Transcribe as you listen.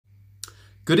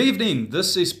Good evening.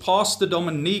 This is Pastor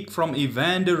Dominique from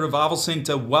Evander Revival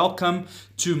Center. Welcome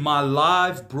to my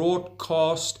live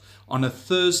broadcast on a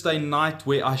Thursday night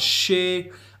where I share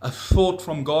a thought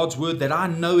from God's Word that I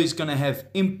know is going to have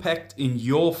impact in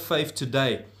your faith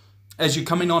today. As you're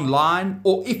coming online,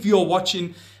 or if you're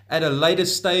watching at a later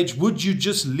stage, would you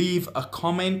just leave a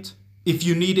comment? If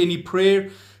you need any prayer,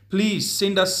 please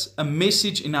send us a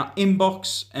message in our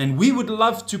inbox and we would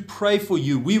love to pray for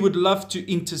you. We would love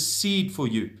to intercede for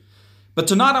you. But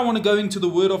tonight I want to go into the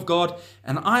Word of God,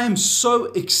 and I am so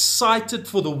excited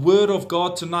for the Word of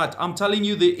God tonight. I'm telling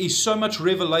you, there is so much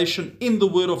revelation in the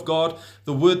Word of God,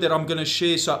 the Word that I'm going to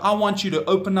share. So I want you to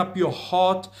open up your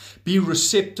heart, be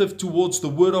receptive towards the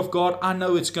Word of God. I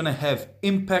know it's going to have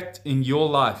impact in your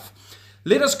life.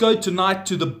 Let us go tonight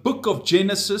to the book of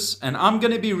Genesis, and I'm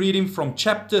going to be reading from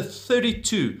chapter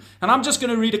 32. And I'm just going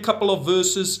to read a couple of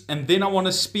verses, and then I want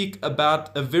to speak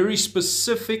about a very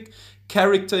specific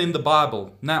character in the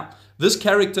Bible. Now, this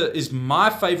character is my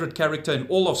favorite character in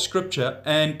all of Scripture,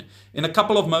 and in a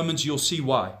couple of moments you'll see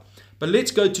why. But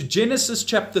let's go to Genesis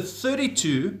chapter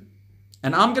 32,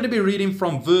 and I'm going to be reading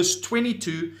from verse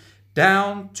 22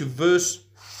 down to verse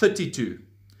 32.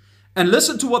 And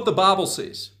listen to what the Bible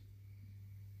says.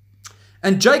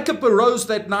 And Jacob arose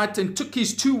that night and took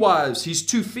his 2 wives, his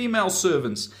 2 female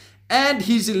servants, and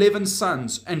his 11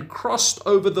 sons, and crossed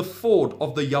over the ford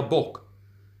of the Jabbok.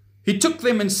 He took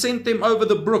them and sent them over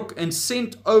the brook, and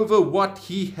sent over what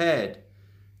he had.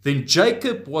 Then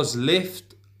Jacob was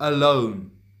left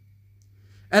alone.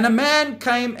 And a man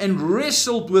came and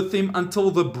wrestled with him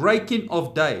until the breaking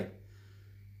of day.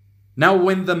 Now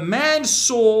when the man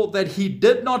saw that he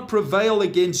did not prevail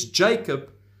against Jacob,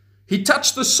 he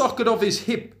touched the socket of his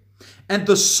hip, and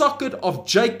the socket of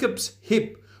Jacob's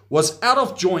hip was out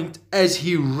of joint as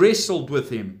he wrestled with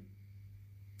him.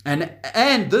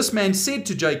 And this man said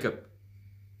to Jacob,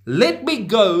 "Let me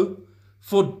go,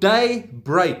 for day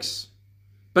breaks."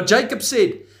 But Jacob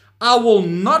said, "I will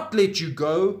not let you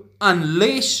go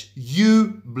unless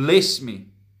you bless me."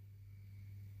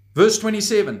 Verse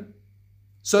 27.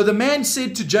 So the man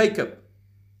said to Jacob,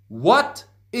 "What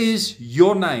is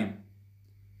your name?"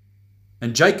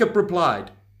 And Jacob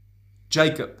replied,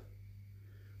 "Jacob."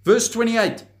 Verse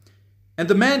 28. And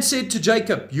the man said to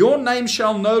Jacob, "Your name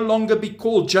shall no longer be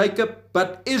called Jacob,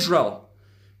 but Israel.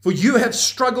 For you have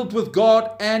struggled with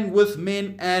God and with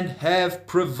men and have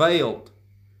prevailed."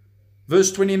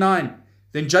 Verse 29.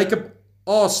 Then Jacob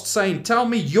asked, saying, "Tell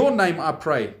me your name, I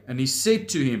pray." And he said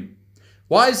to him,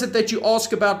 "Why is it that you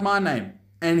ask about my name?"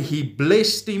 And he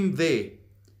blessed him there.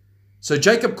 So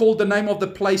Jacob called the name of the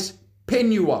place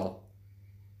Peniel,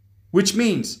 which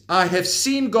means, "I have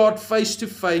seen God face to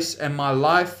face, and my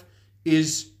life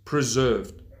is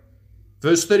preserved."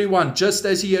 Verse 31, just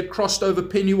as he had crossed over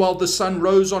Peniel, the sun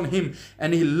rose on him,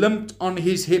 and he limped on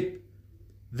his hip.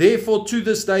 Therefore to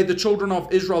this day the children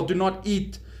of Israel do not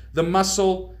eat the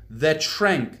muscle that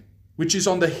shrank, which is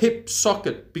on the hip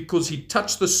socket, because he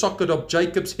touched the socket of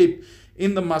Jacob's hip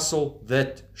in the muscle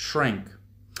that shrank.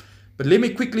 But let me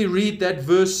quickly read that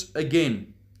verse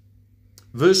again.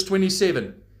 Verse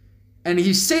 27. And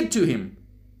he said to him,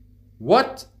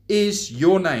 "What is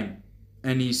your name?"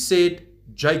 And he said,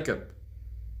 "Jacob."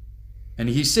 And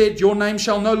he said, "Your name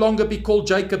shall no longer be called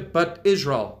Jacob, but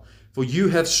Israel, for you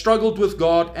have struggled with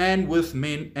God and with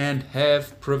men and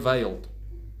have prevailed."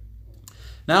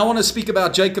 Now I want to speak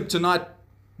about Jacob tonight.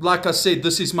 Like I said,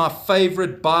 this is my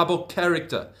favorite Bible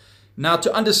character. Now,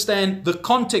 to understand the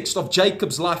context of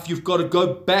Jacob's life, you've got to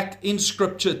go back in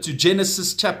Scripture to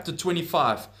Genesis chapter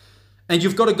 25. And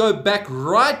you've got to go back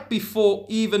right before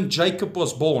even Jacob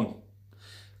was born.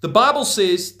 The Bible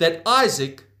says that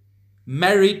Isaac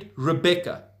married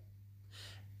Rebekah.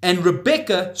 And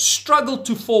Rebekah struggled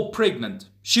to fall pregnant.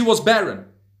 She was barren.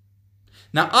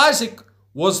 Now Isaac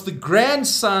was he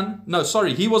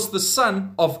was the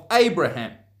son of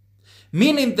Abraham.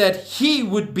 Meaning that he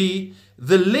would be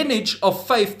the lineage of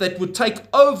faith that would take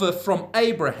over from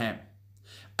Abraham.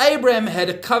 Abraham had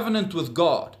a covenant with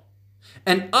God.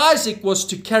 And Isaac was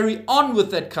to carry on with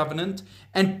that covenant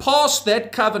and pass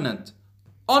that covenant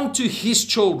on to his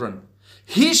children.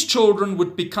 His children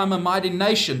would become a mighty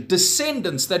nation,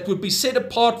 descendants that would be set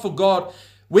apart for God,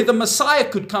 where the Messiah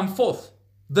could come forth,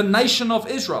 the nation of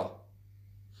Israel.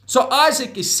 So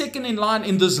Isaac is second in line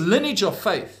in this lineage of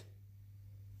faith.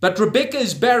 But Rebekah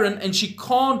is barren and she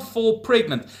can't fall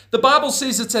pregnant. The Bible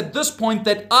says it's at this point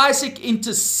that Isaac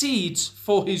intercedes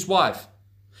for his wife.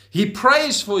 He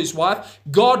prays for his wife.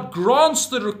 God grants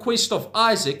the request of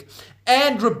Isaac,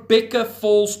 and Rebekah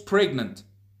falls pregnant.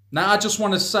 Now, I just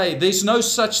want to say there's no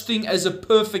such thing as a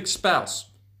perfect spouse.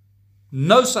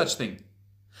 No such thing.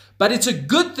 But it's a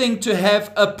good thing to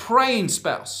have a praying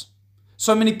spouse.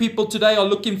 So many people today are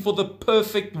looking for the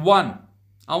perfect one.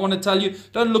 I want to tell you,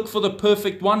 don't look for the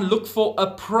perfect one. Look for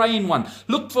a praying one.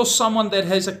 Look for someone that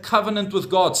has a covenant with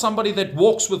God, somebody that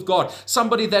walks with God,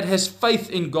 somebody that has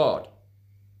faith in God.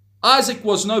 Isaac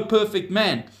was no perfect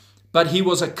man, but he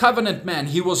was a covenant man.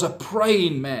 He was a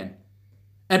praying man.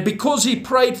 And because he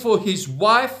prayed for his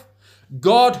wife,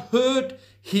 God heard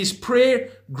his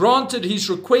prayer, granted his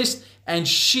request, and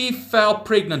she fell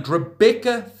pregnant.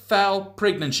 Rebecca fell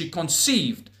pregnant. She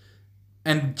conceived,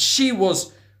 and she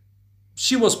was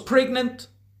pregnant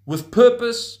with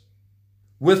purpose,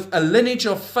 with a lineage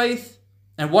of faith.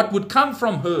 And what would come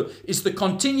from her is the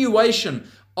continuation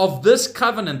of this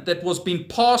covenant that was being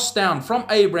passed down from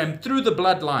Abraham through the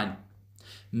bloodline.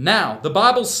 Now, the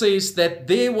Bible says that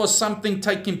there was something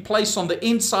taking place on the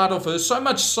inside of her, so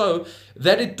much so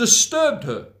that it disturbed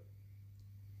her.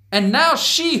 And now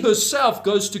she herself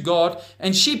goes to God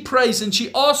and she prays and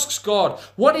she asks God,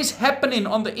 what is happening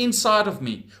on the inside of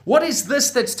me? What is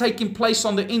this that's taking place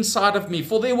on the inside of me?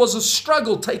 For there was a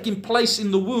struggle taking place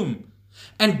in the womb.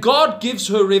 And God gives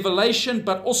her revelation,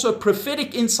 but also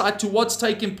prophetic insight to what's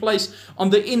taking place on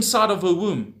the inside of her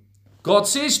womb. God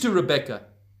says to Rebecca,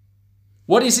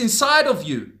 what is inside of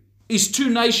you is two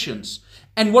nations,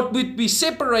 and what would be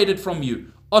separated from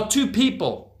you are two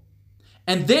people.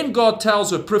 And then God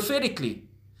tells her prophetically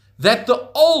that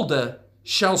the older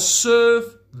shall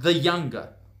serve the younger.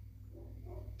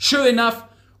 Sure enough,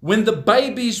 when the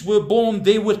babies were born,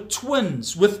 there were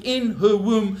twins within her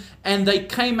womb, and they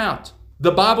came out.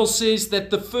 The Bible says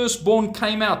that the firstborn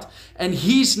came out, and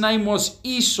his name was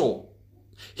Esau.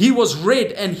 He was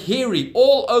red and hairy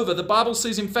all over. The Bible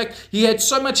says, in fact, he had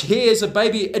so much hair as a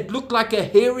baby, it looked like a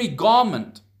hairy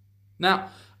garment. Now,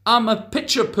 I'm a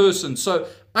picture person, so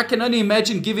I can only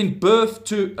imagine giving birth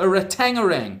to a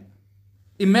ratangarang.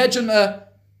 Imagine a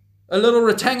little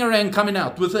ratangarang coming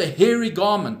out with a hairy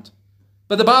garment.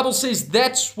 But the Bible says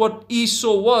that's what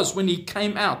Esau was when he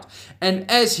came out. And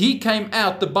as he came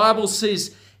out, the Bible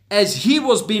says, as he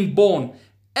was being born,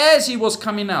 as he was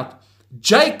coming out,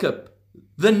 Jacob,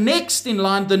 the next in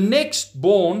line, the next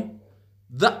born,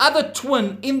 the other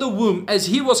twin in the womb, as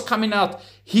he was coming out,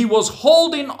 he was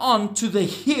holding on to the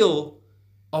heel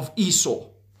of Esau.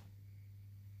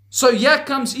 So here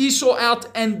comes Esau out,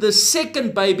 and the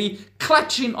second baby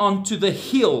clutching on to the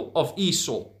heel of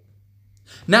Esau.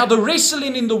 Now the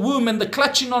wrestling in the womb and the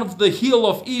clutching on of the heel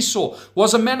of Esau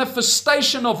was a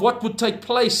manifestation of what would take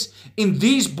place in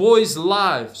these boys'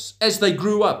 lives as they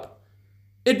grew up.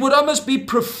 It would almost be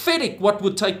prophetic what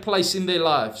would take place in their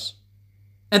lives.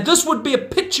 And this would be a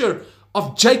picture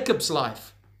of Jacob's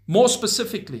life, more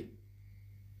specifically.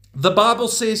 The Bible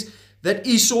says that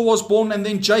Esau was born and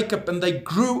then Jacob, and they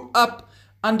grew up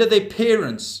under their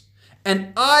parents.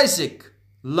 And Isaac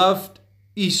loved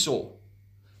Esau,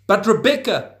 but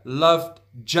Rebekah loved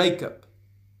Jacob.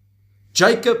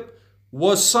 Jacob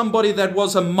was somebody that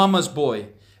was a mama's boy.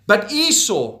 But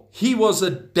Esau, he was a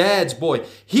dad's boy.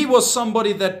 He was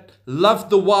somebody that loved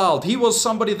the wild. He was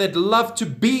somebody that loved to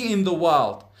be in the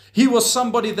wild. He was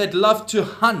somebody that loved to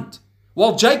hunt.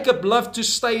 While Jacob loved to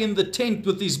stay in the tent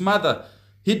with his mother,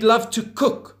 he'd love to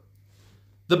cook.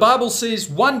 The Bible says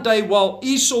one day while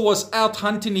Esau was out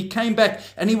hunting, he came back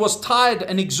and he was tired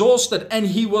and exhausted and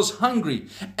he was hungry.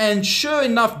 And sure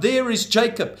enough, there is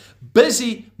Jacob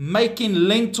busy making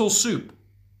lentil soup.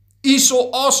 Esau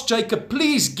asked Jacob,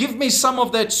 please give me some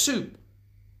of that soup.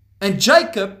 And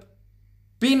Jacob,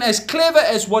 being as clever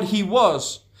as what he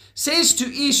was, says to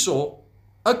Esau,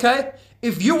 okay,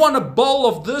 if you want a bowl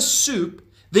of this soup,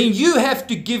 then you have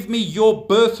to give me your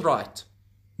birthright.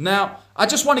 Now, I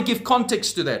just want to give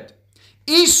context to that.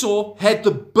 Esau had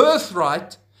the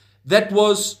birthright that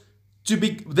was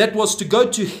to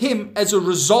go to him as a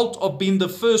result of being the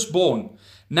firstborn.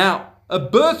 Now, a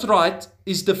birthright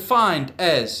is defined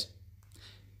as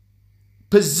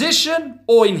position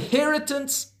or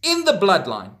inheritance in the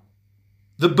bloodline.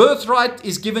 The birthright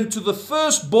is given to the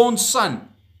firstborn son,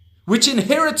 which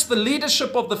inherits the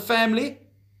leadership of the family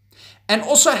and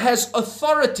also has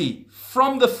authority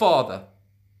from the father.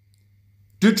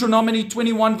 Deuteronomy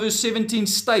 21 verse 17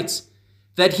 states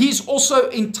that he's also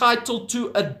entitled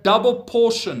to a double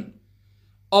portion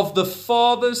of the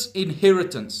father's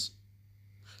inheritance.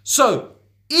 So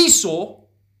Esau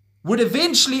would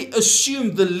eventually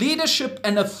assume the leadership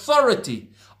and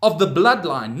authority of the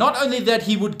bloodline. Not only that,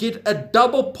 he would get a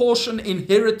double portion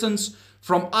inheritance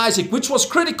from Isaac, which was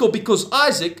critical because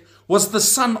Isaac was the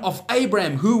son of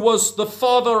Abraham, who was the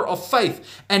father of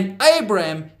faith. And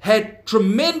Abraham had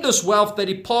tremendous wealth that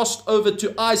he passed over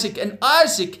to Isaac. And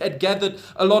Isaac had gathered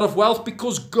a lot of wealth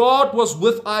because God was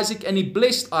with Isaac and he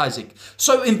blessed Isaac.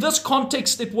 So in this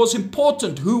context, it was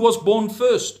important who was born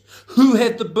first, who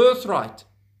had the birthright.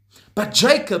 But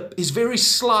Jacob is very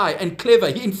sly and clever.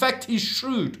 In fact, he's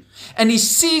shrewd. And he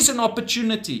sees an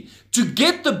opportunity to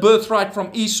get the birthright from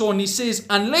Esau. And he says,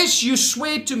 unless you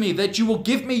swear to me that you will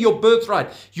give me your birthright,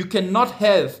 you cannot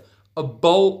have a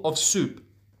bowl of soup.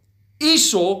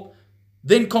 Esau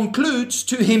then concludes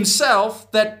to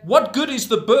himself that what good is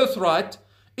the birthright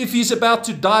if he's about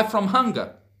to die from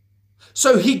hunger?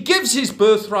 So he gives his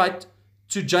birthright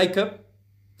to Jacob.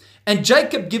 And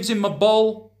Jacob gives him a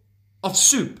bowl of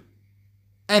soup.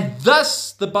 And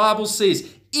thus, the Bible says,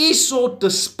 Esau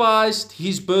despised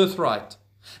his birthright.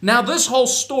 Now, this whole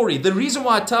story, the reason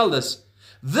why I tell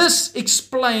this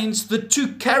explains the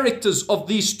two characters of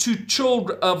these two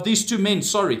men,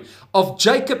 of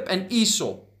Jacob and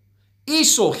Esau.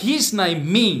 Esau, his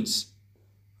name means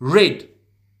red.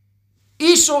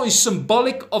 Esau is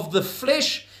symbolic of the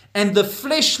flesh and the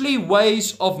fleshly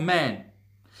ways of man.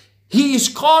 He is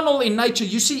carnal in nature.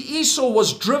 You see, Esau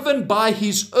was driven by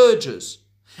his urges.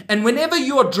 And whenever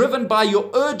you are driven by your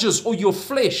urges or your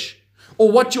flesh,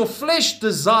 or what your flesh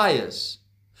desires,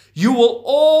 you will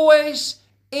always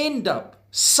end up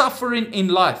suffering in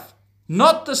life.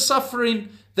 Not the suffering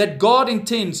that God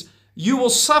intends. You will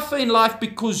suffer in life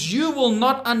because you will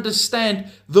not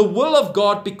understand the will of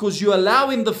God, because you are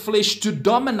allowing the flesh to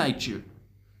dominate you.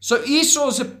 So Esau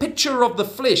is a picture of the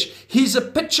flesh. He's a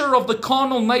picture of the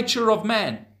carnal nature of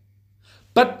man.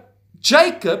 But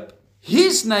Jacob,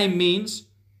 his name means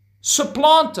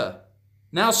supplanter.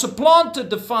 Now, supplanter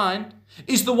defined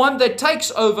is the one that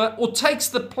takes over or takes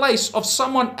the place of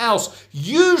someone else,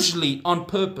 usually on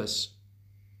purpose.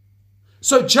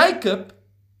 So Jacob,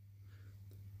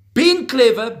 being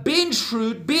clever, being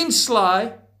shrewd, being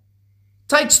sly,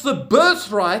 takes the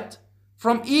birthright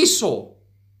from Esau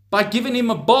by giving him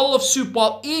a bowl of soup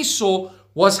while Esau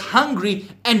was hungry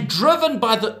and driven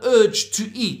by the urge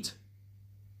to eat.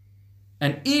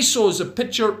 And Esau is a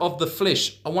picture of the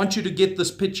flesh. I want you to get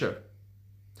this picture.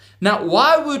 Now,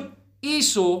 why would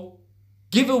Esau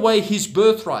give away his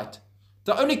birthright?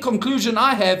 The only conclusion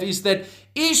I have is that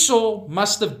Esau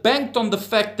must have banked on the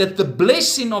fact that the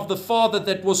blessing of the father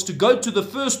that was to go to the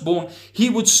firstborn, he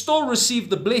would still receive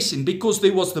the blessing, because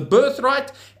there was the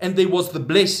birthright and there was the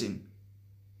blessing.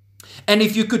 And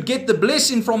if you could get the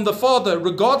blessing from the father,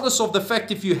 regardless of the fact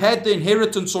if you had the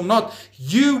inheritance or not,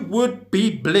 you would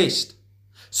be blessed.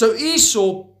 So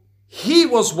Esau, he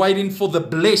was waiting for the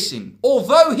blessing,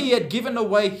 although he had given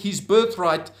away his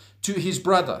birthright to his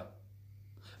brother.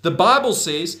 The Bible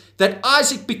says that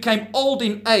Isaac became old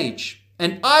in age,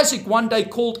 and Isaac one day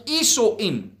called Esau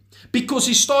in because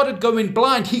he started going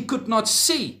blind. He could not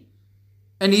see.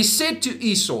 And he said to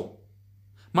Esau,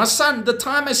 my son, the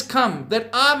time has come that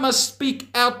I must speak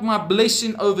out my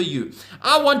blessing over you.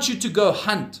 I want you to go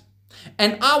hunt,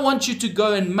 and I want you to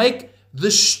go and make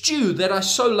the stew that I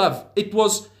so love. It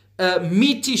was a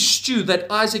meaty stew that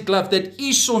Isaac loved, that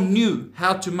Esau knew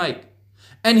how to make.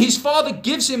 And his father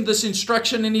gives him this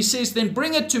instruction, and he says, then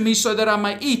bring it to me so that I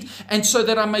may eat and so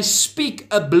that I may speak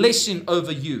a blessing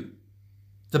over you.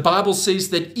 The Bible says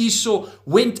that Esau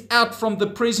went out from the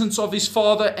presence of his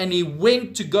father, and he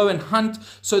went to go and hunt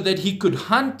so that he could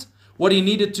hunt what he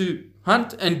needed to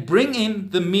hunt and bring in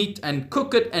the meat and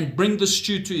cook it and bring the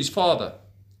stew to his father.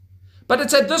 But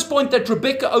it's at this point that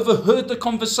Rebekah overheard the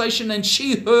conversation, and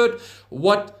she heard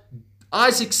what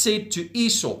Isaac said to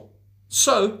Esau.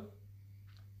 So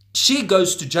she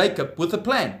goes to Jacob with a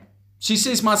plan. She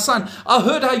says, my son, I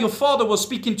heard how your father was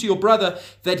speaking to your brother,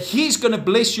 that he's going to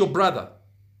bless your brother.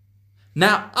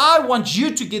 Now, I want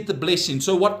you to get the blessing.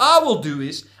 So what I will do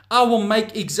is I will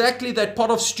make exactly that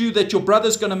pot of stew that your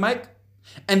brother's going to make.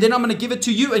 And then I'm going to give it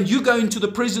to you, and you go into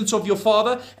the presence of your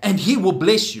father, and he will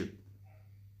bless you.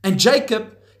 And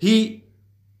Jacob,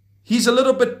 he's a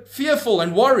little bit fearful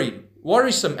and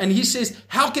worrisome. And he says,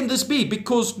 how can this be?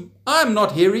 Because I'm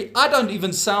not hairy. I don't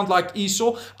even sound like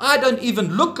Esau. I don't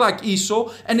even look like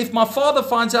Esau. And if my father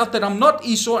finds out that I'm not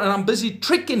Esau and I'm busy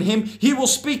tricking him, he will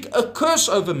speak a curse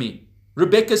over me.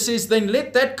 Rebekah says, then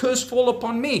let that curse fall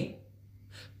upon me.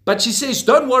 But she says,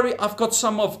 don't worry, I've got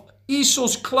some of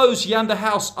Esau's clothes here in the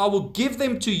house. I will give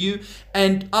them to you,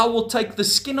 and I will take the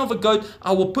skin of a goat.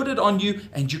 I will put it on you,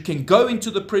 and you can go into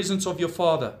the presence of your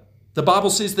father. The Bible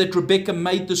says that Rebekah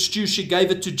made the stew. She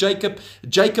gave it to Jacob.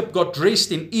 Jacob got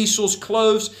dressed in Esau's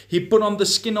clothes. He put on the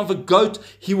skin of a goat.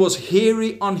 He was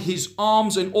hairy on his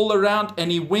arms and all around,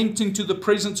 and he went into the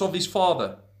presence of his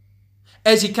father.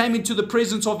 As he came into the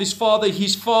presence of his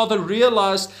father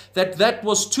realized that that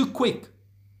was too quick.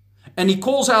 And he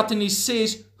calls out and he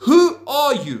says, "Who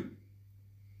are you?"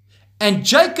 And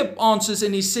Jacob answers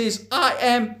and he says, "I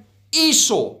am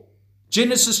Esau."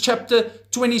 Genesis chapter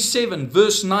 27,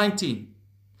 verse 19.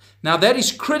 Now that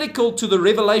is critical to the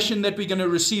revelation that we're going to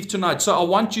receive tonight. So I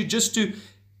want you just to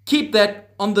keep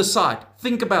that on the side.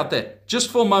 Think about that.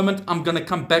 Just for a moment, I'm going to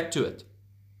come back to it.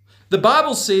 The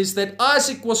Bible says that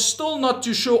Isaac was still not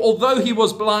too sure, although he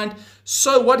was blind.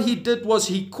 So what he did was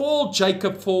he called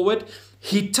Jacob forward.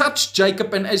 He touched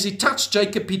Jacob, and as he touched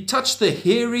Jacob, he touched the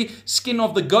hairy skin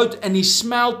of the goat, and he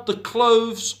smelled the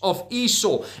clothes of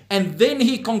Esau. And then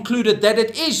he concluded that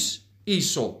it is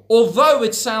Esau, although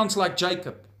it sounds like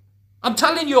Jacob. I'm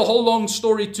telling you a whole long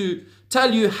story to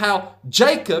tell you how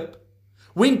Jacob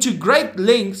went to great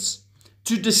lengths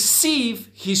to deceive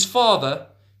his father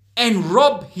and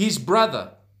rob his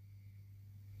brother.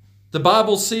 The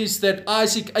Bible says that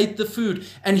Isaac ate the food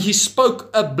and he spoke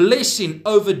a blessing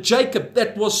over Jacob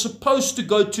that was supposed to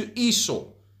go to Esau.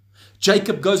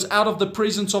 Jacob goes out of the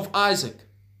presence of Isaac.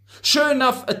 Sure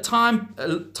enough, time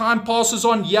passes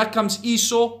on. Here comes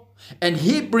Esau, and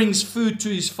he brings food to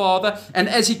his father. And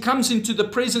as he comes into the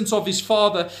presence of his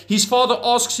father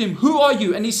asks him, "Who are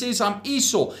you?" And he says, "I'm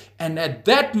Esau." And at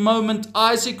that moment,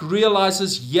 Isaac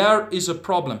realizes here is a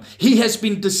problem. He has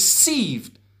been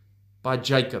deceived by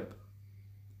Jacob.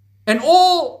 And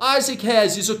all Isaac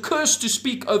has is a curse to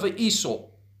speak over Esau.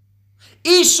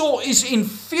 Esau is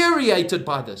infuriated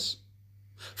by this.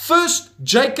 First,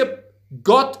 Jacob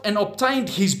got and obtained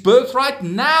his birthright.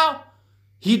 Now,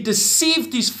 he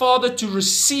deceived his father to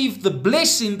receive the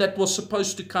blessing that was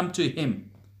supposed to come to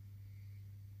him.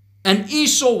 And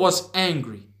Esau was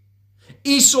angry.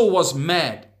 Esau was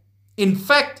mad. In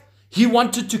fact, he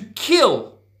wanted to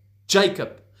kill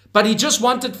Jacob. But he just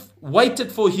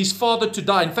waited for his father to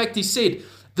die. In fact, he said,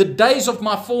 "The days of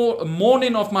my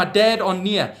mourning of my dad are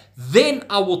near. Then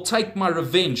I will take my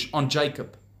revenge on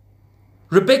Jacob."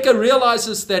 Rebekah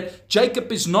realizes that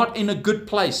Jacob is not in a good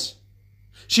place.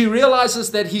 She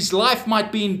realizes that his life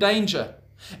might be in danger.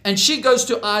 And she goes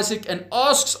to Isaac and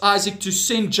asks Isaac to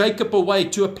send Jacob away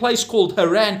to a place called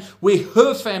Haran, where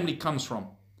her family comes from.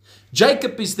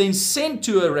 Jacob is then sent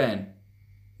to Haran.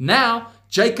 Now,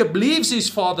 Jacob leaves his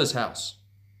father's house.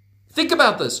 Think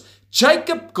about this.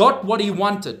 Jacob got what he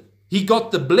wanted. He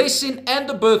got the blessing and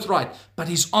the birthright, but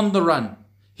he's on the run.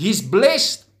 He's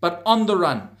blessed, but on the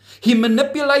run. He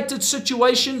manipulated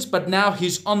situations, but now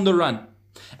he's on the run.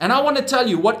 And I want to tell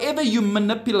you, whatever you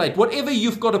manipulate, whatever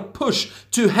you've got to push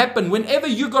to happen, whenever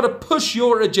you've got to push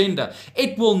your agenda,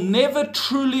 it will never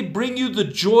truly bring you the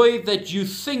joy that you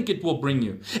think it will bring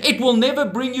you. It will never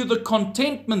bring you the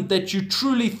contentment that you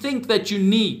truly think that you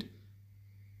need.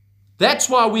 That's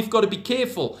why we've got to be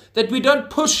careful that we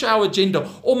don't push our agenda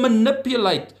or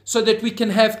manipulate so that we can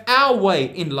have our way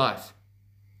in life.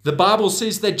 The Bible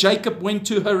says that Jacob went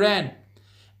to Haran,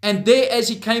 and there as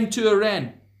he came to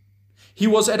Haran, he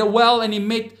was at a well and he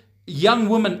met a young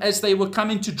woman as they were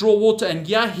coming to draw water. And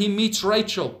yeah, he meets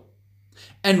Rachel.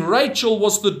 And Rachel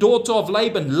was the daughter of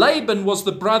Laban. Laban was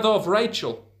the brother of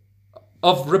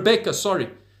Rebekah, sorry.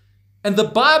 And the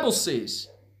Bible says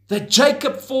that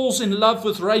Jacob falls in love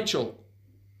with Rachel.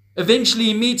 Eventually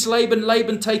he meets Laban.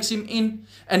 Laban takes him in.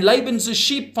 And Laban's a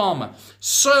sheep farmer.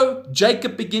 So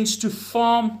Jacob begins to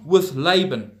farm with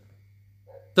Laban.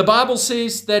 The Bible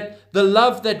says that the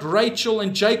love that Rachel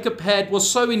and Jacob had was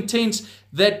so intense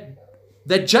that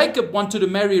Jacob wanted to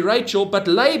marry Rachel, but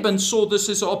Laban saw this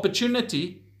as an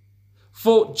opportunity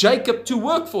for Jacob to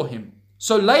work for him.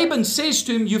 So Laban says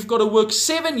to him, "You've got to work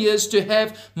 7 years to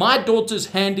have my daughter's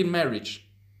hand in marriage."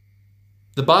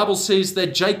 The Bible says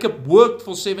that Jacob worked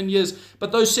for 7 years,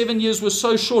 but those 7 years were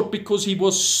so short because he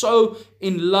was so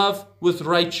in love with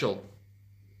Rachel.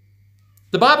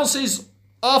 The Bible says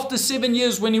after 7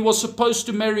 years, when he was supposed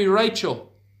to marry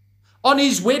Rachel, on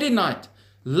his wedding night,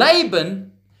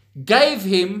 Laban gave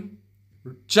him,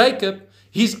 Jacob,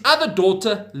 his other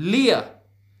daughter, Leah.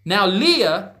 Now,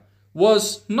 Leah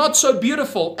was not so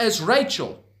beautiful as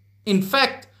Rachel. In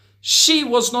fact, she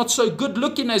was not so good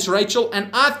looking as Rachel, and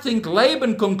I think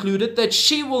Laban concluded that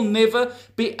she will never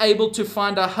be able to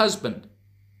find a husband.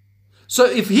 So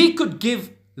if he could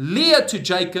give Leah to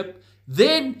Jacob,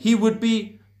 then he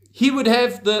would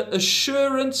have the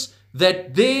assurance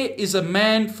that there is a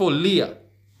man for Leah.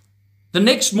 The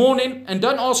next morning, and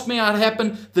don't ask me how it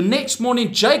happened, the next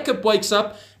morning Jacob wakes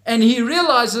up and he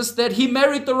realizes that he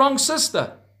married the wrong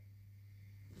sister.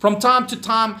 From time to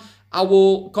time, I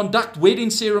will conduct wedding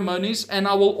ceremonies and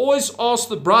I will always ask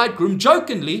the bridegroom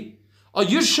jokingly, Are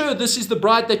you sure this is the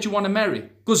bride that you want to marry?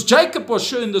 Because Jacob was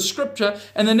sure in the scripture,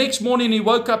 and the next morning he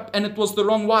woke up and it was the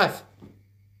wrong wife.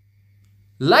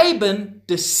 Laban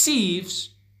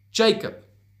deceives Jacob.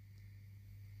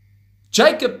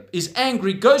 Jacob is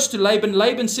angry, goes to Laban.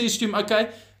 Laban says to him,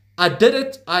 okay, I did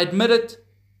it, I admit it,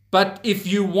 but if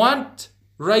you want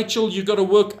Rachel, you got to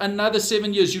work another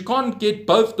 7 years. You can't get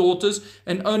both daughters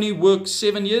and only work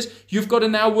 7 years. You've got to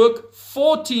now work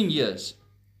 14 years.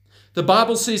 The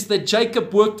Bible says that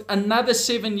Jacob worked another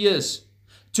 7 years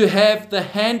to have the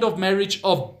hand of marriage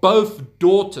of both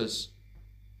daughters.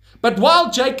 But while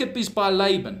Jacob is by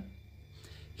Laban,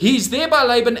 he's there by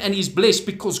Laban and he's blessed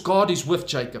because God is with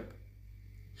Jacob.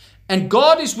 And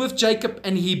God is with Jacob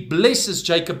and he blesses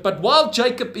Jacob. But while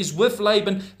Jacob is with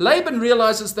Laban, Laban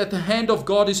realizes that the hand of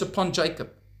God is upon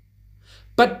Jacob.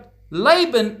 But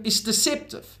Laban is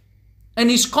deceptive. And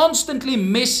he's constantly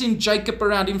messing Jacob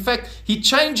around. In fact, he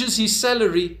changes his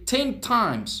salary 10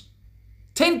 times.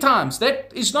 10 times.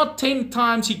 That is not 10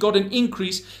 times he got an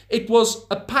increase. It was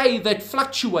a pay that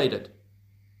fluctuated.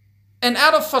 And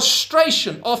out of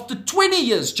frustration, after 20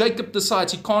 years, Jacob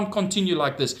decides he can't continue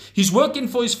like this. He's working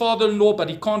for his father-in-law, but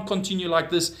he can't continue like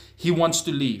this. He wants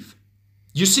to leave.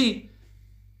 You see,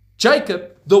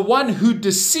 Jacob, the one who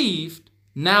deceived,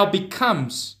 now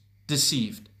becomes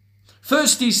deceived.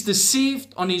 First, he's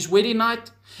deceived on his wedding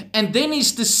night, and then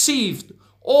he's deceived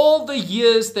all the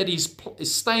years that he's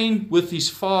staying with his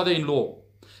father-in-law.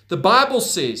 The Bible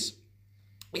says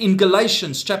in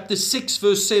Galatians chapter 6,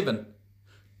 verse 7,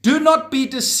 do not be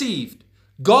deceived.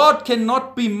 God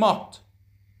cannot be mocked.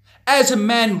 As a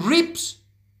man reaps,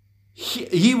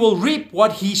 he will reap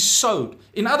what he sowed.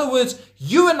 In other words,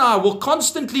 you and I will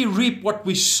constantly reap what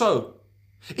we sow.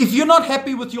 If you're not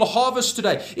happy with your harvest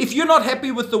today, if you're not happy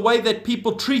with the way that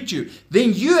people treat you,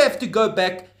 then you have to go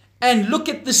back and look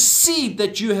at the seed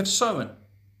that you have sown.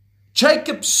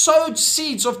 Jacob sowed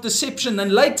seeds of deception,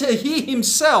 and later he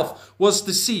himself was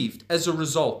deceived as a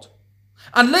result.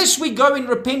 Unless we go in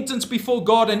repentance before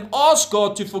God and ask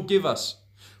God to forgive us,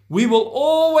 we will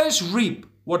always reap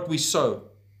what we sow.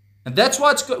 And that's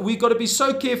why we've got to be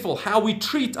so careful how we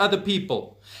treat other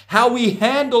people, how we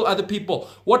handle other people,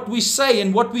 what we say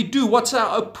and what we do, what's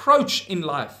our approach in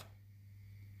life.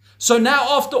 So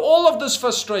now, after all of this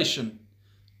frustration,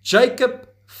 Jacob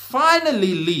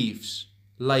finally leaves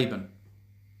Laban.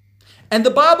 And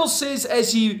the Bible says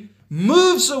as he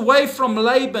moves away from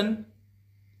Laban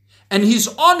and he's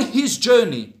on his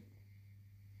journey,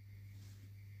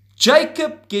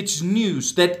 Jacob gets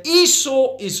news that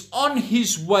Esau is on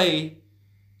his way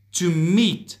to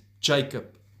meet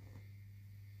Jacob.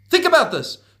 Think about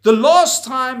this. The last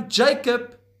time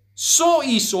Jacob saw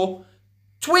Esau,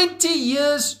 20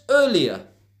 years earlier,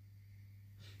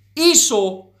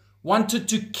 Esau wanted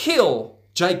to kill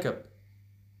Jacob.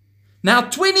 Now,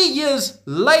 20 years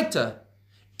later,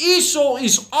 Esau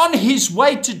is on his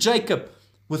way to Jacob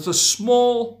with a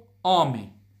small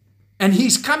army. And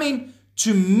he's coming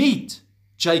to meet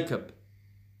Jacob.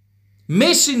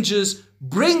 Messengers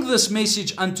bring this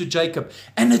message unto Jacob,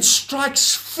 and it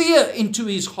strikes fear into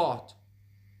his heart.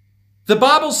 The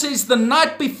Bible says the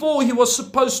night before he was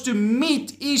supposed to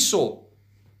meet Esau,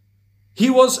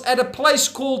 he was at a place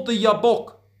called the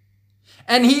Jabbok.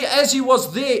 And as he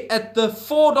was there at the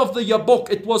ford of the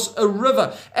Jabbok, it was a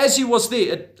river. As he was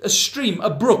there, a stream, a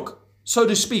brook, so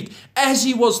to speak. As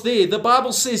he was there, the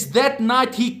Bible says that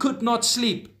night he could not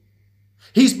sleep.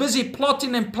 He's busy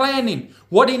plotting and planning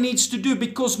what he needs to do,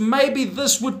 because maybe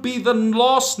this would be the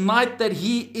last night that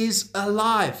he is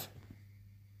alive.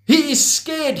 He is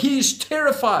scared. He is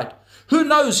terrified. Who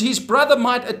knows? His brother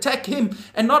might attack him,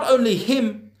 and not only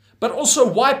him, but also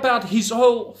wipe out his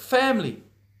whole family.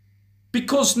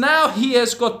 Because now he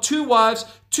has got 2 wives,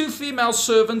 2 female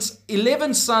servants,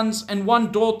 11 sons, and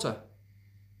 1 daughter.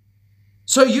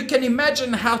 So you can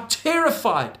imagine how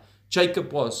terrified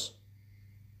Jacob was.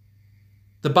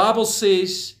 The Bible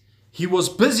says he was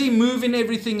busy moving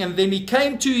everything, and then he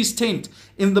came to his tent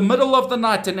in the middle of the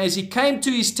night. And as he came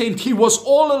to his tent, he was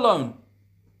all alone.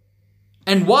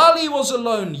 And while he was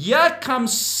alone, here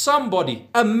comes somebody,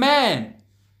 a man,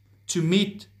 to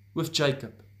meet with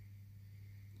Jacob.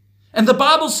 And the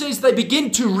Bible says they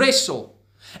begin to wrestle.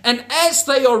 And as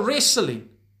they are wrestling,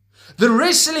 the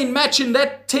wrestling match in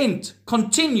that tent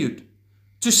continued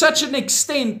to such an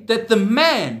extent that the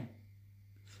man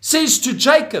says to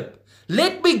Jacob,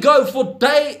 "Let me go, for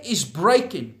day is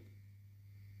breaking."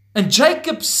 And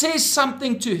Jacob says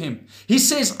something to him. He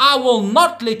says, "I will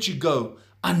not let you go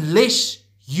unless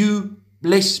you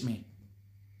bless me."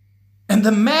 And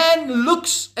the man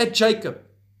looks at Jacob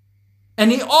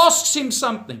and he asks him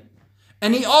something.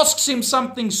 And he asks him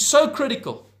something so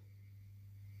critical.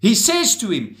 He says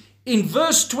to him in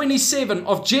verse 27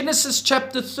 of Genesis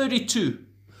chapter 32,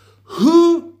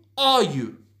 who are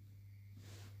you?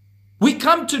 We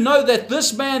come to know that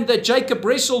this man that Jacob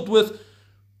wrestled with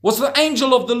was the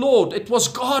angel of the Lord. It was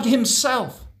God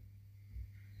himself.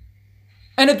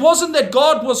 And it wasn't that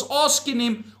God was asking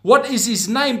him what is his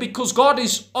name, because God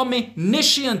is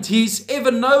omniscient. He's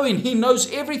ever-knowing. He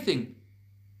knows everything.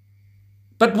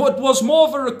 But what was more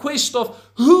of a request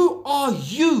of, who are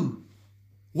you?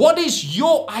 What is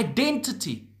your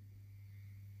identity?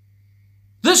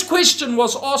 This question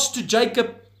was asked to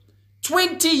Jacob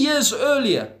 20 years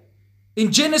earlier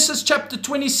in Genesis chapter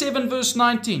 27 verse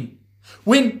 19.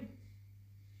 When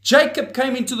Jacob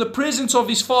came into the presence of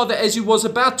his father as he was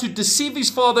about to deceive his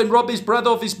father and rob his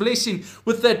brother of his blessing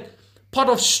with that pot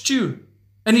of stew.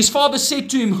 And his father said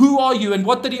to him, who are you? And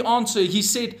what did he answer? He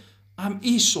said, I'm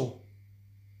Esau.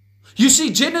 You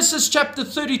see, Genesis chapter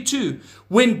 32,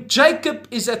 when Jacob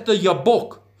is at the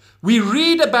Jabbok, we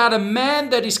read about a man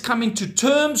that is coming to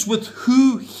terms with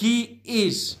who he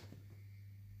is.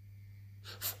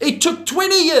 It took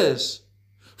 20 years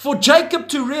for Jacob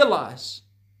to realize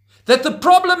that the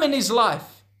problem in his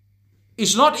life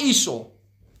is not Esau.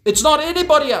 It's not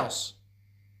anybody else.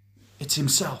 It's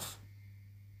himself.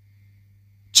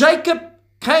 Jacob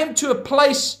came to a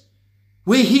place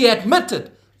where he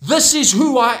admitted, this is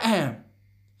who I am.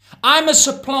 I'm a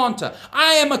supplanter.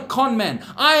 I am a con man.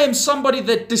 I am somebody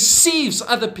that deceives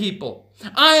other people.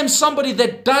 I am somebody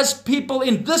that does people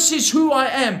in. This is who I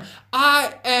am.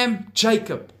 I am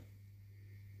Jacob.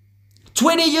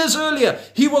 20 years earlier,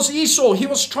 he was Esau. He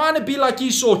was trying to be like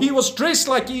Esau. He was dressed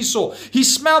like Esau. He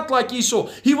smelled like Esau.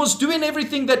 He was doing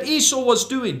everything that Esau was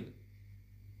doing.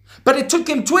 But it took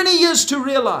him 20 years to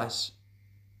realize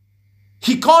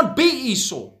he can't be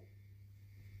Esau.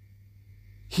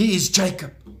 He is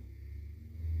Jacob.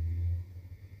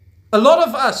 A lot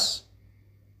of us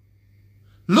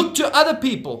look to other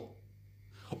people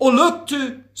or look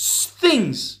to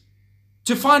things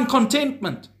to find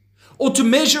contentment or to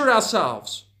measure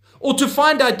ourselves or to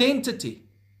find identity.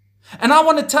 And I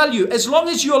want to tell you, as long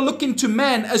as you're looking to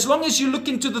man, as long as you look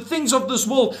into the things of this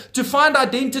world to find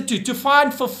identity, to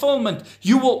find fulfillment,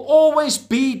 you will always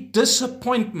be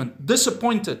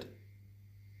disappointed.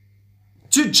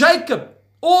 To Jacob,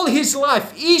 all his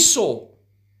life, Esau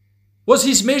was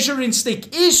his measuring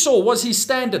stick. Esau was his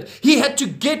standard. He had to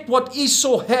get what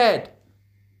Esau had.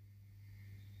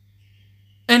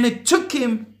 And it took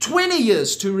him 20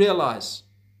 years to realize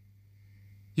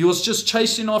he was just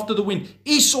chasing after the wind.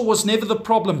 Esau was never the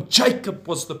problem. Jacob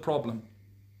was the problem.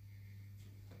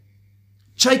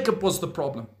 Jacob was the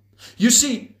problem. You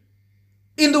see,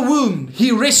 in the womb,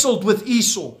 he wrestled with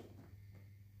Esau.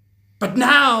 But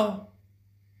now,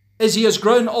 as he has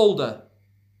grown older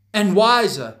and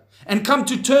wiser and come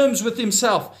to terms with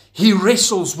himself, he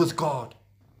wrestles with God.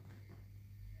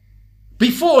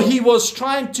 Before, he was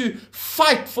trying to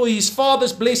fight for his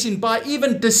father's blessing by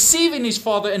even deceiving his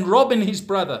father and robbing his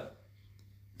brother.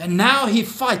 And now he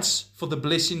fights for the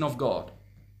blessing of God.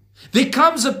 There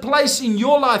comes a place in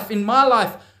your life, in my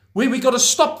life, where we got to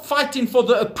stop fighting for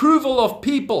the approval of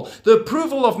people, the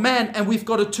approval of man, and we've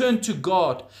got to turn to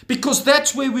God. Because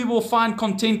that's where we will find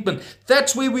contentment.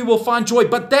 That's where we will find joy.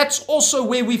 But that's also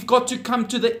where we've got to come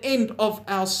to the end of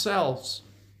ourselves.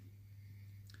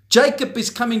 Jacob is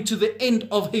coming to the end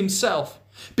of himself.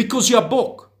 Because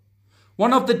Jabbok,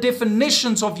 one of the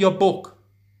definitions of Jabbok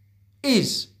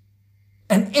is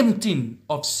an emptying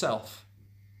of self.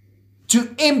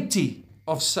 To empty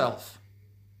of self.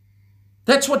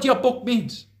 That's what Jabbok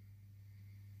means.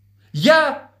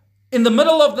 Yeah, in the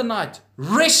middle of the night,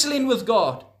 wrestling with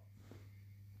God,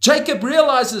 Jacob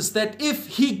realizes that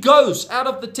if he goes out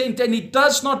of the tent and he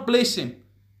does not bless him,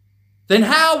 then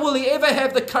how will he ever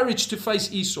have the courage to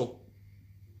face Esau?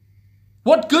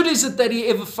 What good is it that he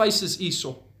ever faces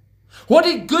Esau?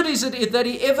 What good is it that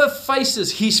he ever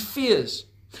faces his fears?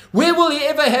 Where will he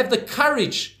ever have the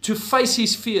courage to face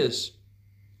his fears,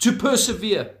 to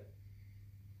persevere?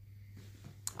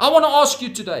 I want to ask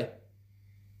you today,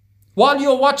 while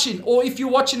you're watching, or if you're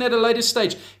watching at a later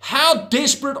stage, how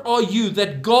desperate are you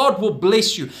that God will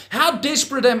bless you? How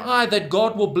desperate am I that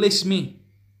God will bless me?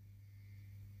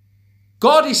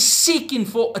 God is seeking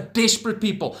for a desperate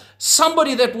people.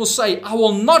 Somebody that will say, I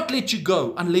will not let you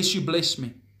go unless you bless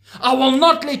me. I will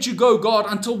not let you go, God,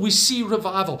 until we see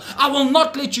revival. I will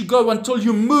not let you go until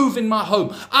you move in my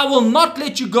home. I will not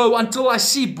let you go until I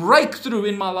see breakthrough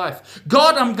in my life.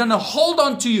 God, I'm going to hold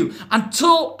on to you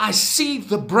until I see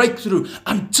the breakthrough,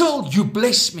 until you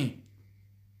bless me.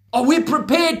 Are we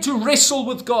prepared to wrestle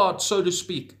with God, so to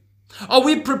speak? Are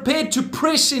we prepared to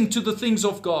press into the things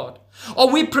of God?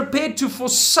 Are we prepared to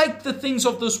forsake the things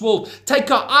of this world, take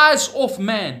our eyes off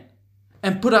man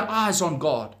and put our eyes on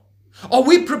God? Are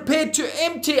we prepared to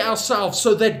empty ourselves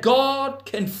so that God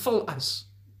can fill us?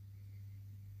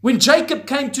 When Jacob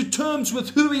came to terms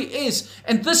with who he is,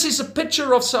 and this is a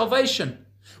picture of salvation,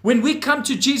 when we come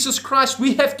to Jesus Christ,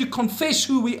 we have to confess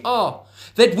who we are,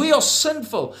 that we are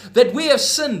sinful, that we have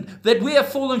sinned, that we have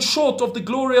fallen short of the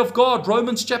glory of God.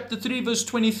 Romans chapter 3 verse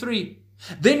 23.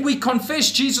 Then we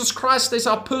confess Jesus Christ as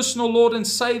our personal Lord and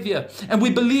Savior, and we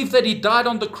believe that He died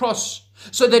on the cross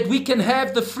so that we can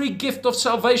have the free gift of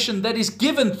salvation that is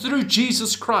given through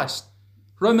Jesus Christ.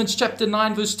 Romans chapter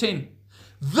 9 verse 10.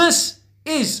 This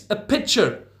is a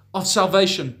picture of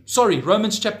salvation.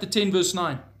 Romans chapter 10 verse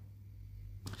 9.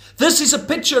 This is a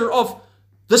picture of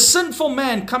the sinful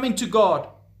man coming to God,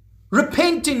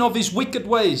 repenting of his wicked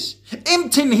ways,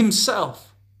 emptying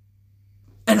himself,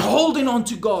 and holding on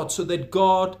to God so that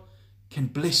God can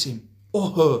bless him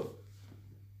or her.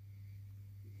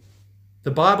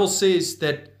 The Bible says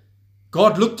that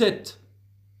God looked at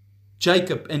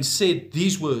Jacob and said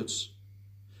these words,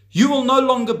 "You will no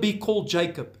longer be called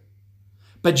Jacob,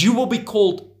 but you will be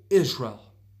called Israel."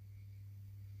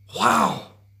 Wow!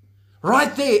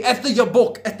 Right there at the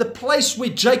Jabbok, at the place where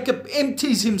Jacob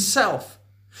empties himself,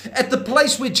 at the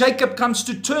place where Jacob comes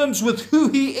to terms with who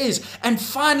he is and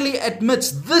finally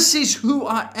admits, this is who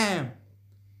I am.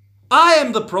 I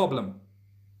am the problem.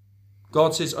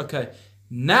 God says, okay,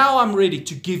 now I'm ready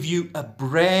to give you a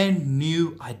brand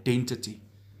new identity.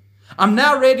 I'm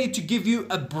now ready to give you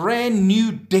a brand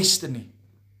new destiny.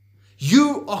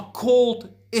 You are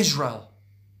called Israel.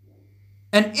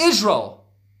 And Israel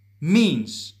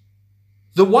means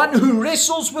the one who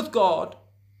wrestles with God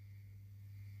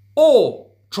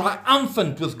or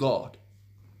triumphant with God.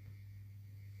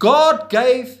 God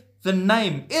gave the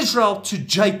name Israel to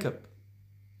Jacob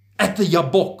at the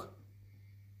Jabbok,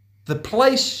 the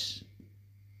place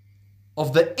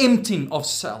of the emptying of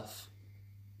self.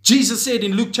 Jesus said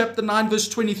in Luke chapter 9 verse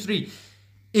 23,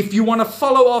 if you want to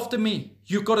follow after me,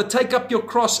 you've got to take up your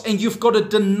cross and you've got to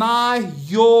deny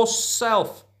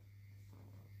yourself.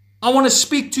 I want to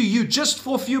speak to you just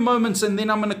for a few moments and then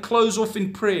I'm going to close off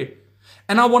in prayer.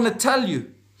 And I want to tell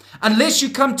you, unless you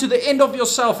come to the end of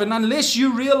yourself and unless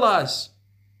you realize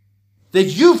that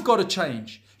you've got to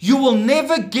change, you will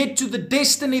never get to the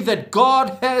destiny that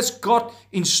God has got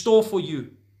in store for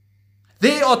you.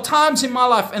 There are times in my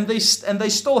life, and they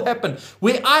still happen,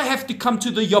 where I have to come to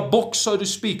the Jabbok, so to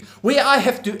speak, where I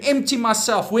have to empty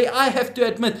myself, where I have to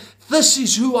admit, this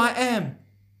is who I am.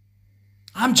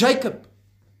 I'm Jacob.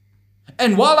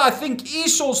 And while I think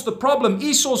Esau's the problem,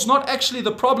 Esau's not actually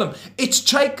the problem. It's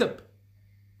Jacob.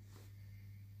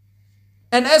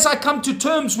 And as I come to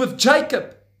terms with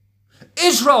Jacob,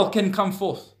 Israel can come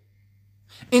forth.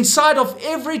 Inside of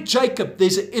every Jacob,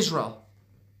 there's an Israel.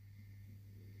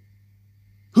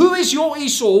 Who is your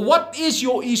Esau? What is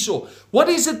your Esau? What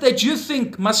is it that you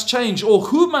think must change, or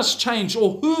who must change,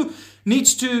 or who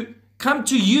needs to come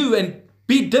to you and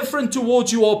be different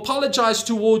towards you or apologize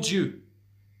towards you?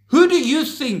 Who do you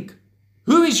think?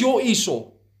 Who is your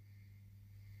Esau?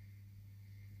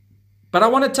 But I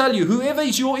want to tell you, whoever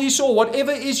is your Esau,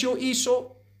 whatever is your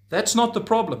Esau, that's not the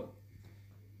problem.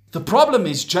 The problem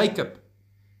is Jacob.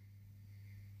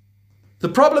 The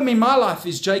problem in my life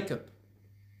is Jacob.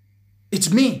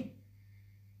 It's me.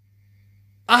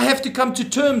 I have to come to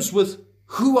terms with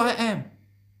who I am.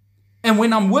 And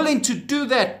when I'm willing to do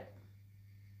that,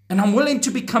 and I'm willing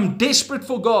to become desperate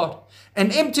for God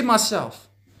and empty myself,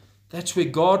 that's where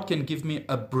God can give me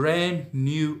a brand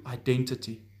new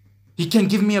identity. He can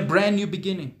give me a brand new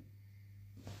beginning.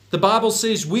 The Bible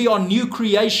says we are new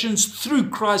creations through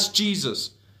Christ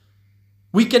Jesus.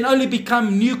 We can only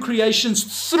become new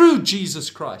creations through Jesus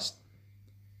Christ.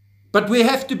 But we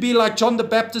have to be like John the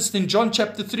Baptist in John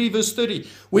chapter 3 verse 30,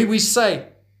 where we say,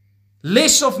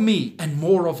 less of me and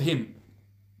more of him.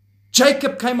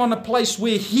 Jacob came on a place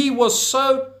where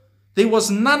there was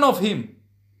none of him.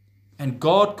 And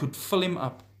God could fill him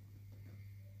up.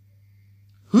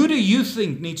 Who do you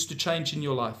think needs to change in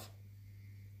your life?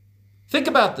 Think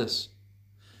about this.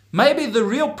 Maybe the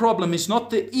real problem is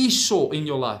not the Esau in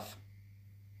your life.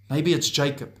 Maybe it's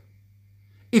Jacob.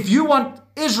 If you want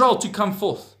Israel to come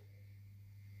forth,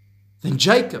 then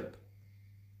Jacob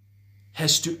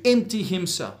has to empty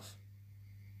himself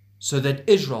so that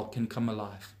Israel can come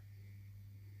alive.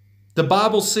 The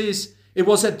Bible says it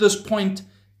was at this point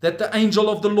that the angel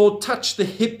of the Lord touched the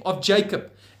hip of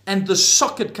Jacob and the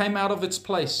socket came out of its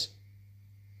place.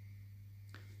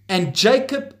 And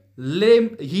Jacob,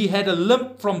 he had a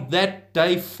limp from that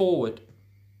day forward.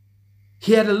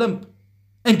 He had a limp.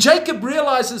 And Jacob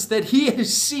realizes that he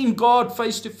has seen God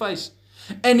face to face.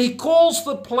 And he calls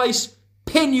the place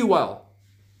Peniel.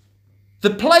 The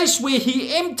place where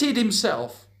he emptied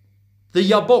himself, the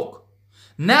Jabbok,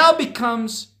 now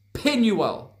becomes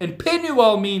Peniel. And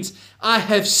Peniel means I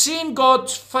have seen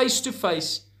God face to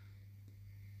face,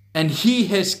 and he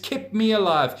has kept me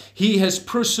alive. He has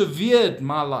persevered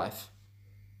my life.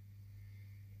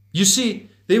 You see,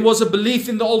 there was a belief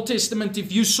in the Old Testament,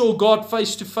 if you saw God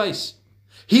face to face,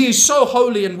 He is so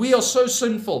holy and we are so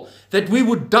sinful that we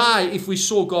would die if we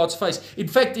saw God's face. In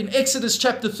fact, in Exodus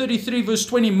chapter 33 verse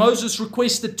 20, Moses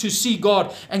requested to see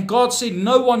God, and God said,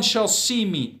 no one shall see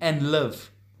me and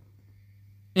live.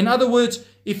 In other words,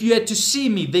 if you had to see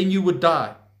me, then you would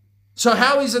die. So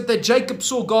how is it that Jacob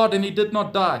saw God and he did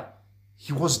not die?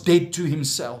 He was dead to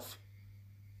himself.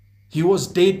 He was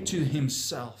dead to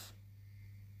himself.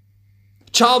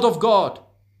 Child of God,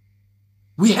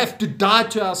 we have to die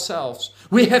to ourselves.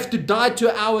 We have to die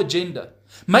to our agenda.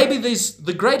 Maybe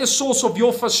the greatest source of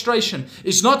your frustration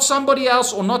is not somebody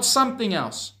else or not something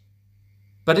else,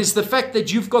 but it's the fact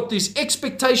that you've got these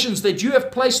expectations that you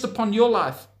have placed upon your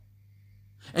life.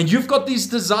 And you've got these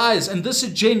desires and this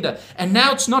agenda, and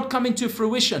now it's not coming to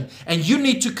fruition. And you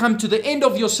need to come to the end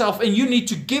of yourself and you need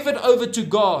to give it over to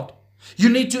God. You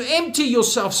need to empty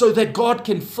yourself so that God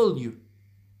can fill you.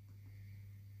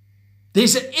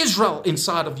 There's an Israel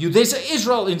inside of you. There's an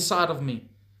Israel inside of me.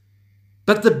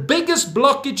 But the biggest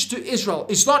blockage to Israel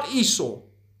is not Esau,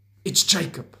 it's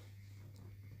Jacob.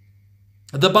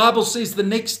 The Bible says the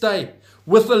next day,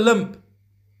 with a limp,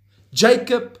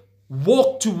 Jacob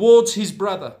walked towards his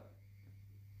brother.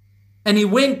 And he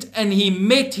went and he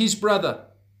met his brother.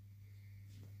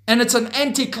 And it's an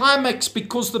anticlimax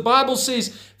because the Bible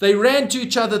says they ran to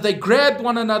each other, they grabbed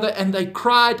one another, and they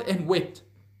cried and wept.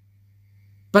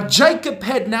 But Jacob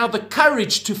had now the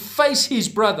courage to face his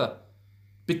brother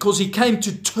because he came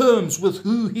to terms with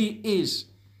who he is.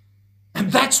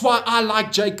 And that's why I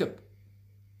like Jacob.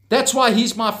 That's why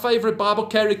he's my favorite Bible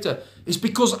character, is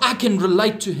because I can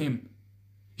relate to him.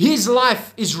 His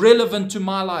life is relevant to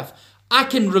my life. I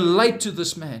can relate to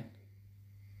this man.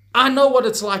 I know what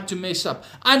it's like to mess up.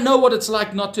 I know what it's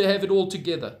like not to have it all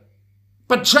together.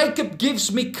 But Jacob gives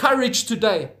me courage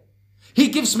today. He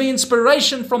gives me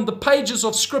inspiration from the pages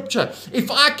of Scripture.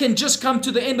 If I can just come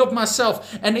to the end of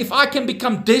myself, and if I can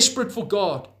become desperate for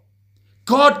God,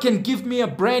 God can give me a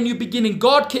brand new beginning.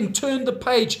 God can turn the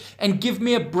page and give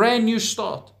me a brand new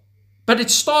start. But it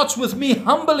starts with me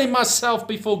humbling myself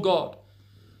before God.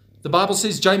 The Bible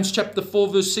says, James chapter 4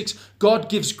 verse 6, God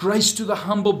gives grace to the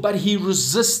humble, but He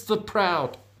resists the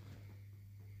proud.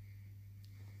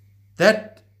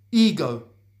 That ego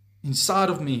inside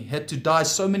of me had to die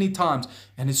so many times,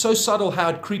 and it's so subtle how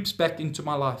it creeps back into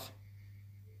my life.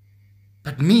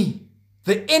 But me,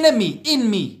 the enemy in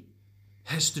me,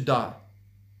 has to die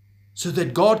so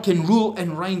that God can rule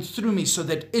and reign through me, so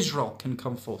that Israel can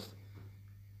come forth.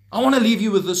 I want to leave you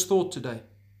with this thought today.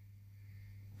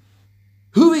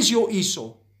 Who is your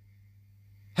Esau?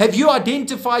 Have you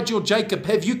identified your Jacob?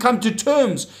 Have you come to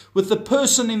terms with the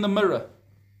person in the mirror?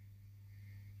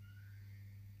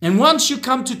 And once you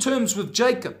come to terms with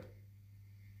Jacob,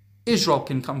 Israel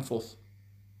can come forth.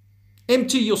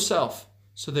 Empty yourself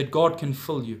so that God can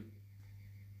fill you.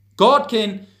 God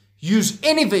can use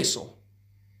any vessel,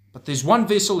 but there's one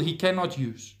vessel He cannot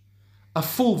use, a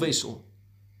full vessel.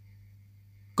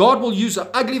 God will use an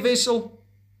ugly vessel.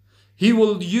 He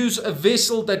will use a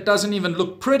vessel that doesn't even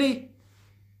look pretty.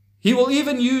 He will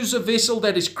even use a vessel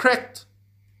that is cracked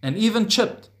and even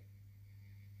chipped.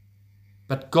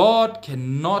 But God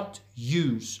cannot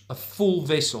use a full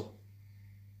vessel.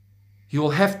 He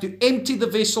will have to empty the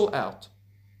vessel out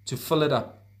to fill it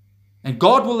up. And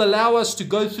God will allow us to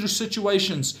go through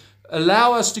situations,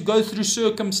 allow us to go through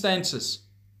circumstances.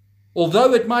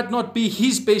 Although it might not be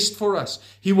His best for us,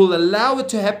 He will allow it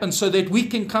to happen so that we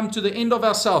can come to the end of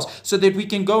ourselves, so that we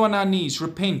can go on our knees,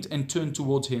 repent, and turn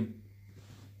towards Him.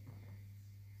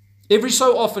 Every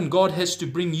so often, God has to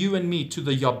bring you and me to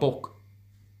the Jabbok.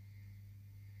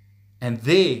 And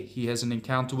there He has an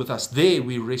encounter with us. There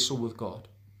we wrestle with God.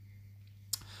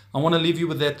 I want to leave you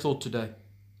with that thought today.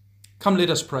 Come, let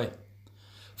us pray.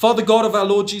 Father God of our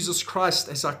Lord Jesus Christ,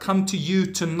 as I come to you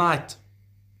tonight,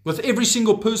 with every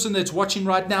single person that's watching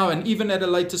right now and even at a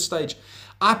later stage,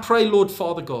 I pray, Lord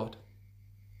Father God,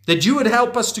 that you would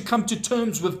help us to come to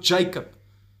terms with Jacob.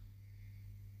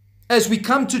 As we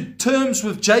come to terms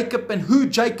with Jacob and who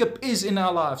Jacob is in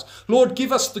our lives, Lord,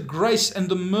 give us the grace and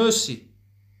the mercy,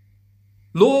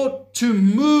 Lord, to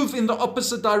move in the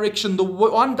opposite direction, the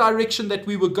one direction that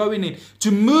we were going in,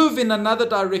 to move in another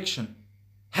direction.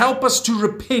 Help us to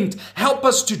repent. Help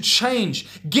us to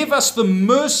change. Give us the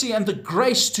mercy and the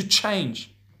grace to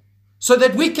change so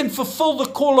that we can fulfill the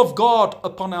call of God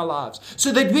upon our lives,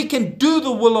 so that we can do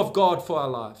the will of God for our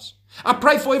lives. I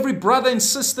pray for every brother and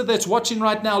sister that's watching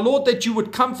right now, Lord, that you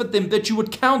would comfort them, that you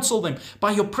would counsel them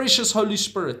by your precious Holy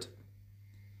Spirit.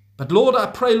 But Lord, I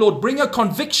pray, Lord, bring a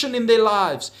conviction in their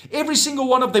lives, every single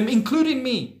one of them, including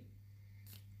me,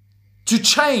 to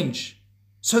change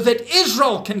so that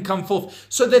Israel can come forth,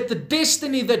 so that the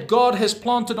destiny that God has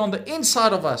planted on the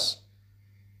inside of us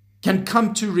can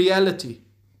come to reality,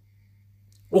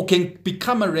 or can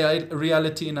become a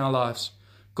reality in our lives.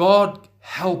 God,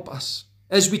 help us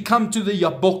as we come to the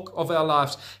Jabbok of our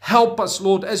lives. Help us,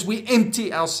 Lord, as we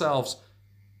empty ourselves.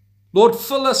 Lord,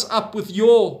 fill us up with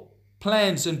your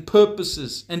plans and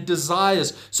purposes and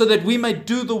desires so that we may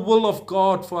do the will of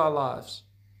God for our lives.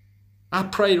 I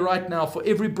pray right now for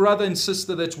every brother and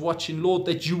sister that's watching, Lord,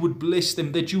 that you would bless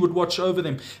them, that you would watch over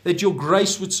them, that your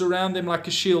grace would surround them like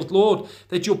a shield. Lord,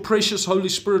 that your precious Holy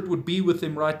Spirit would be with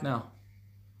them right now.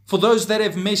 For those that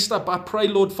have messed up, I pray,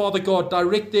 Lord, Father God,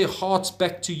 direct their hearts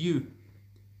back to you.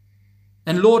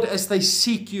 And Lord, as they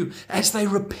seek you, as they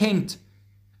repent,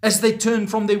 as they turn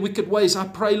from their wicked ways, I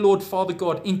pray, Lord, Father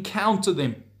God, encounter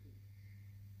them.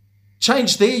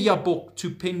 Change their Jabbok to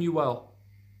Penuel.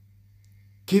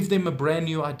 Give them a brand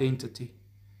new identity.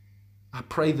 I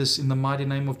pray this in the mighty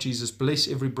name of Jesus. Bless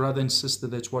every brother and sister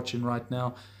that's watching right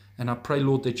now. And I pray,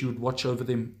 Lord, that you would watch over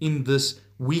them in this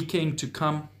weekend to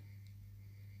come.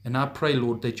 And I pray,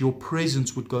 Lord, that your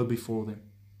presence would go before them.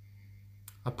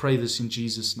 I pray this in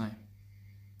Jesus' name.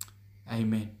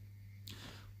 Amen.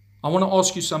 I want to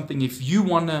ask you something. If you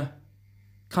want to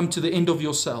come to the end of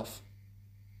yourself,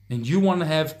 and you want to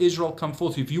have Israel come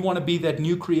forth, if you want to be that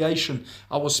new creation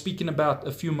I was speaking about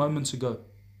a few moments ago,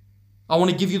 I want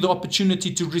to give you the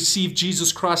opportunity to receive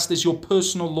Jesus Christ as your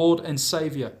personal Lord and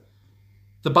Savior.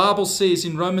 The Bible says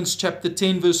in Romans chapter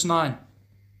 10 verse 9,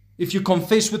 if you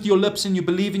confess with your lips and you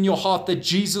believe in your heart that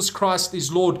Jesus Christ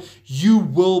is Lord, you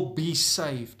will be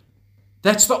saved.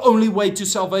 That's the only way to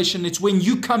salvation. It's when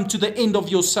you come to the end of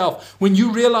yourself, when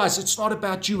you realize it's not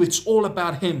about you, it's all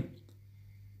about Him.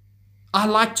 I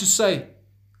like to say,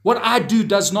 what I do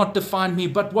does not define me,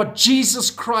 but what Jesus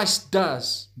Christ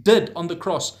did on the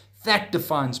cross, that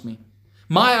defines me.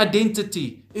 My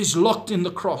identity is locked in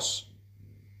the cross.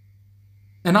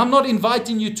 And I'm not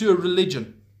inviting you to a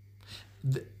religion.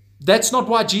 That's not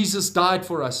why Jesus died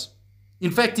for us.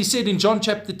 In fact, He said in John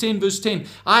chapter 10 verse 10,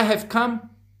 I have come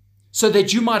so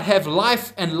that you might have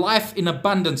life and life in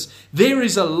abundance. There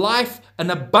is a life, an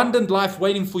abundant life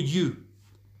waiting for you.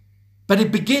 But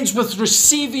it begins with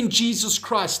receiving Jesus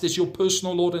Christ as your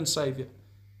personal Lord and Savior.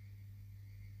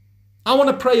 I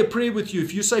want to pray a prayer with you.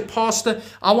 If you say, Pastor,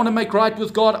 I want to make right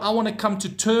with God. I want to come to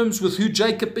terms with who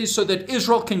Jacob is so that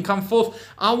Israel can come forth.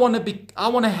 I want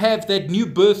to have that new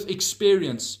birth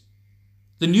experience.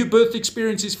 The new birth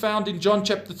experience is found in John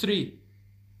chapter 3,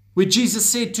 where Jesus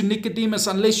said to Nicodemus,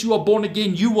 unless you are born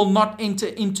again, you will not enter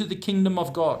into the kingdom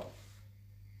of God.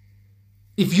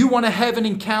 If you want to have an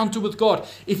encounter with God,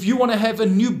 if you want to have a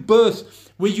new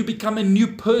birth where you become a new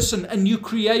person, a new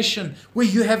creation, where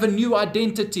you have a new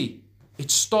identity, it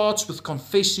starts with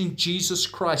confessing Jesus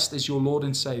Christ as your Lord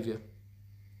and Savior.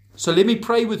 So let me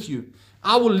pray with you.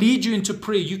 I will lead you into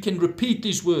prayer. You can repeat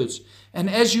these words. And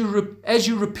as you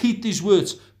repeat these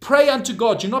words, pray unto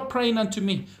God. You're not praying unto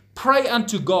me. Pray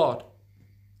unto God.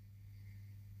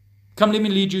 Come, let me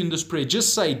lead you in this prayer.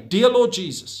 Just say, Dear Lord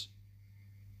Jesus,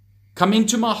 come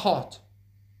into my heart.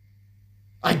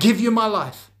 I give you my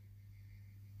life.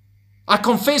 I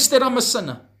confess that I'm a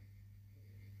sinner.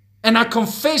 And I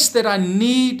confess that I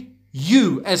need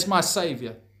you as my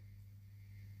Savior.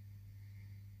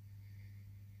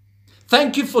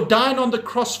 Thank you for dying on the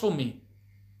cross for me.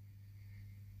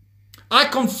 I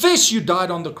confess you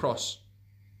died on the cross.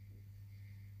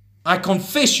 I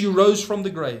confess you rose from the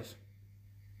grave.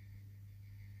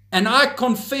 And I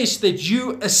confess that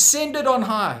you ascended on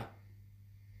high.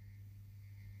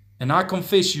 And I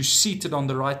confess you seated on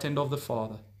the right hand of the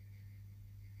Father.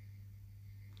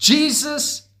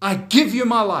 Jesus, I give you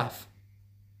my life.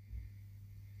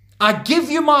 I give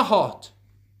you my heart.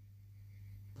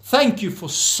 Thank you for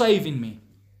saving me.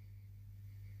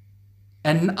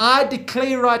 And I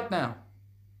declare right now,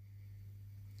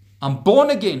 I'm born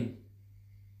again.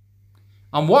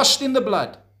 I'm washed in the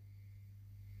blood.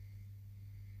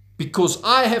 Because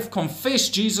I have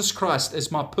confessed Jesus Christ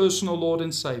as my personal Lord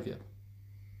and Savior.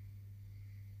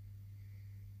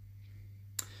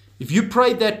 If you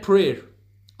prayed that prayer,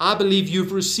 I believe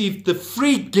you've received the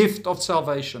free gift of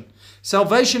salvation.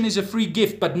 Salvation is a free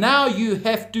gift, but now you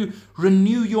have to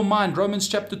renew your mind. Romans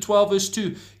chapter 12 verse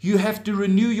 2. You have to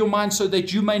renew your mind so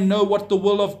that you may know what the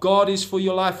will of God is for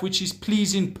your life, which is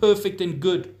pleasing, perfect, and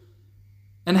good.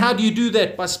 And how do you do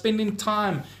that? By spending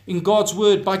time in God's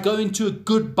Word, by going to a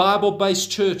good Bible-based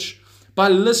church, by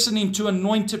listening to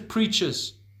anointed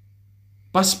preachers,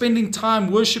 by spending time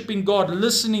worshiping God,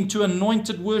 listening to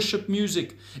anointed worship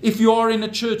music. If you are in a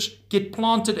church, get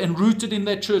planted and rooted in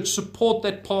that church. Support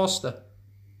that pastor.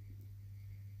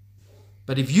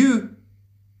 But if you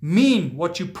mean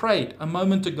what you prayed a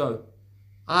moment ago,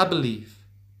 I believe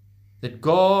that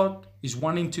God is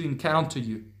wanting to encounter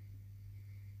you.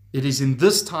 It is in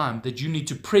this time that you need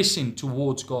to press in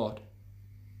towards God.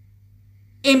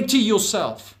 Empty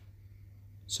yourself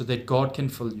so that God can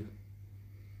fill you.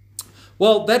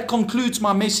 Well, that concludes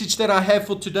my message that I have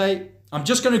for today. I'm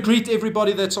just going to greet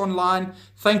everybody that's online.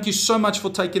 Thank you so much for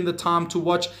taking the time to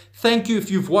watch. Thank you if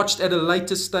you've watched at a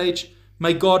later stage.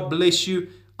 May God bless you.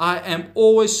 I am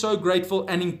always so grateful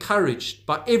and encouraged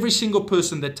by every single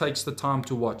person that takes the time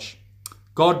to watch.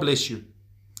 God bless you.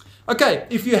 Okay,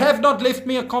 if you have not left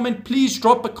me a comment, please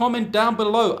drop a comment down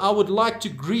below. I would like to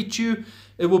greet you.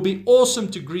 It will be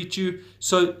awesome to greet you.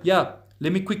 So yeah,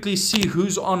 let me quickly see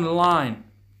who's online.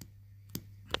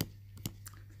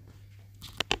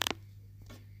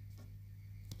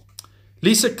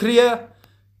 Lisa Kriya,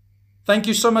 thank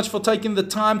you so much for taking the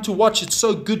time to watch. It's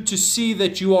so good to see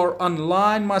that you are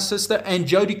online, my sister. And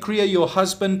Jody Kriya, your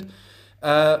husband.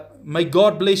 May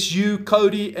God bless you,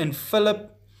 Cody and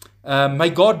Philip.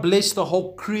 May God bless the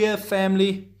whole Kriya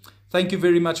family. Thank you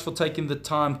very much for taking the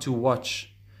time to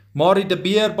watch. Marie de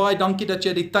Beer, baie dankie dat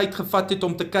jy die tyd gevat het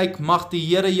om te kyk. Mag die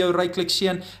Here jou ryklik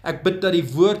seën. Ek bid dat die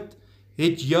woord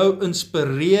het jou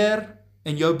inspireer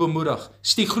en jou bemoedig.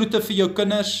 Stuur groete vir jou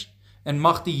kinders. En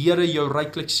mag die Here jou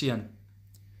ryklik seën.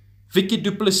 Vicky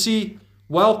Duplessis,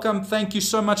 welcome. Thank you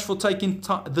so much for taking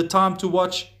the time to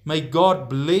watch. May God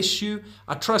bless you.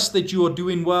 I trust that you are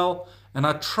doing well. And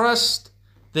I trust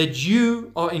that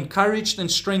you are encouraged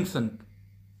and strengthened.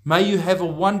 May you have a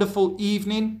wonderful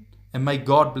evening. And may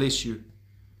God bless you.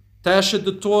 Tasha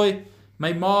de Toy,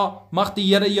 my ma, mag die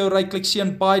Here jou ryklik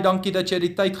seën. Baie dankie dat jy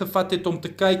die tyd gevat het om te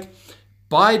kyk.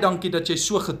 Baie dankie dat jy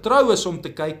so getrou is om te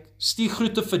kyk. Stuur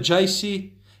groete vir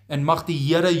JC en mag die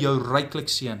Here jou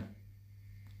ryklik seën.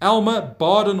 Elme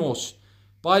Badenhorst,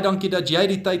 baie dankie dat jy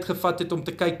die tyd gevat het om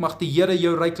te kyk. Mag die Here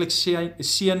jou ryklik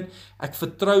seën. Ek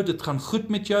vertrou dit gaan goed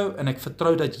met jou en ek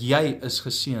vertrou dat jy is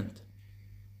geseënd.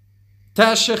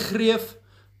 Tasha Greef,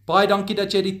 baie dankie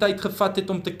dat jy die tyd gevat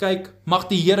het om te kyk. Mag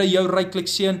die Here jou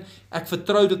ryklik seën. Ek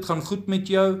vertrou dit gaan goed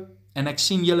met jou en ek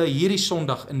sien julle hierdie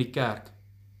Sondag in die kerk.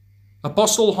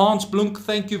 Apostle Hans Blunk,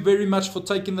 thank you very much for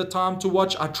taking the time to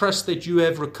watch. I trust that you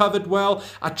have recovered well.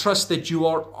 I trust that you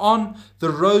are on the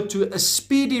road to a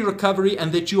speedy recovery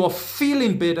and that you are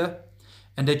feeling better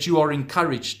and that you are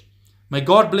encouraged. May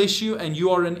God bless you and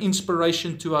you are an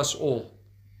inspiration to us all.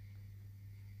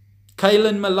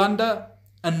 Kaylin Melanda,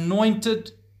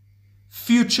 anointed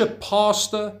future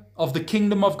pastor of the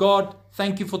kingdom of God.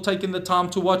 Thank you for taking the time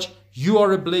to watch. You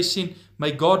are a blessing.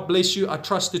 May God bless you. I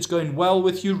trust it's going well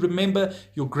with you. Remember,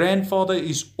 your grandfather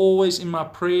is always in my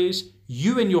prayers.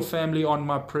 You and your family are in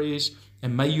my prayers.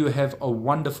 And may you have a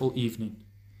wonderful evening.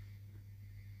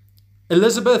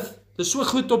 Elizabeth, dit is so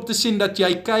goed om te sien dat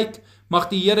jy kyk. Mag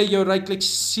die Here jou ryklik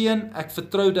seën. Ek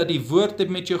vertrou dat die woord het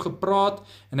met jou gepraat.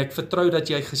 En ek vertrou dat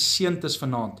jy geseënd is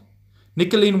vanaand.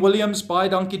 Nicoline Williams,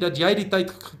 baie dankie dat jy die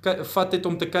tyd gevat het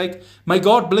om te kyk. May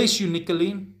God bless you,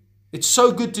 Nicoline. It's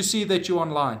so good to see that you're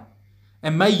online.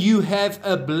 And may you have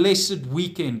a blessed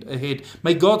weekend ahead.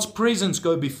 May God's presence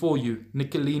go before you,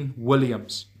 Nicoline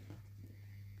Williams.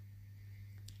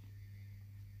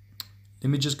 Let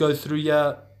me just go through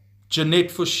here.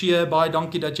 Jeanette Forshee, baie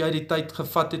dankie dat jy die tyd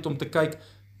gevat het om te kyk.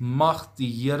 Mag die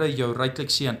Here jou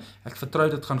ryklik seën. Ek vertrou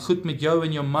dit gaan goed met jou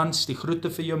en jou man. Die groete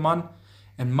vir jou man.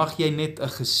 En mag jy net 'n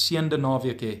geseënde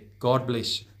naweek hê. God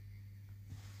bless you.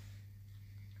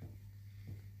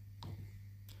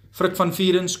 Frik van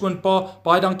Vieren, skoonpa,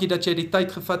 baie dankie dat jy die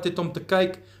tyd gevat het om te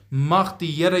kyk. Mag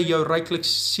die Here jou ryklik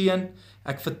seën.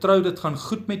 Ek vertrou dit gaan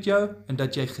goed met jou en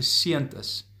dat jy geseënd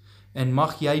is. En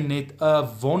mag jy net 'n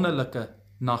wonderlike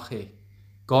nag hê.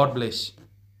 God bless.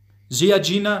 Zia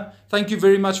Gina, thank you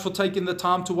very much for taking the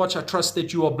time to watch. I trust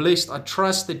that you are blessed. I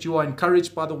trust that you are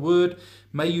encouraged by the word.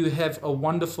 May you have a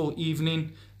wonderful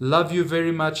evening. Love you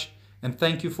very much. And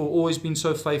thank you for always being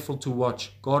so faithful to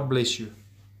watch. God bless you.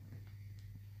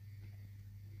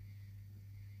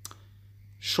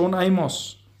 Sean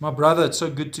Amos, my brother, it's so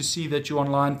good to see that you're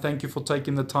online. Thank you for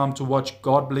taking the time to watch.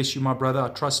 God bless you, my brother. I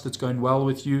trust it's going well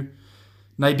with you.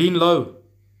 Nadine Lowe,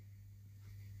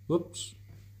 Whoops.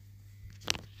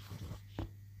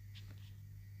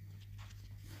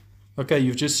 Okay,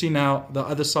 you've just seen how the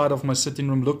other side of my sitting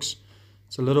room looks.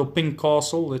 It's a little pink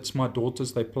castle. That's my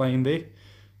daughters. They play in there.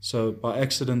 So by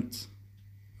accident,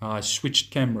 I switched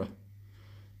camera.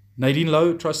 Nadine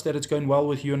Lowe, trust that it's going well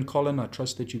with you and Colin. I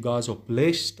trust that you guys are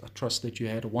blessed. I trust that you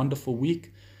had a wonderful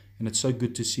week. And it's so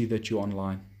good to see that you're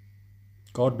online.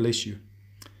 God bless you.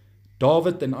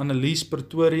 David en Annelies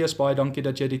Pretorius, baie dankie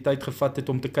dat jy die tyd gevat het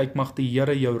om te kyk. Mag die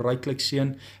Here jou ryklik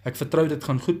seën. Ek vertrou dit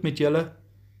gaan goed met julle.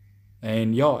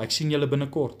 En ja, ek sien julle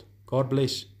binnekort. God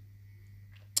bless.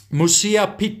 Musia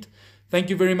Piet, thank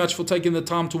you very much for taking the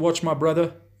time to watch, my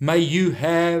brother. May you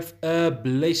have a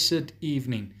blessed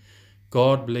evening.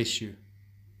 God bless you.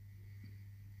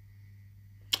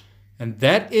 And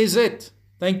that is it.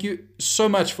 Thank you so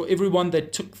much for everyone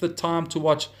that took the time to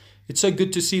watch. It's so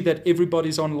good to see that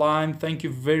everybody's online. Thank you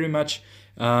very much.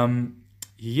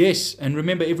 Yes, and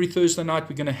remember, every Thursday night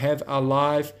we're going to have our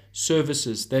live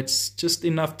services. That's just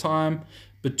enough time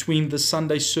between the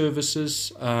Sunday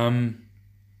services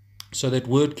so that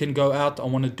word can go out. I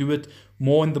want to do it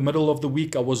more in the middle of the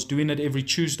week. I was doing it every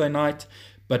Tuesday night,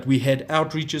 but we had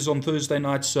outreaches on Thursday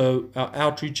nights, so our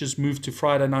outreaches moved to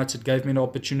Friday nights. It gave me an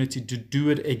opportunity to do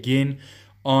it again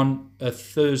on a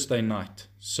Thursday night.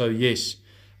 So yes,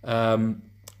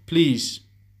 please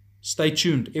stay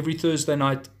tuned every Thursday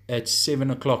night at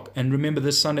 7 o'clock. And remember,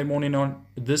 this Sunday morning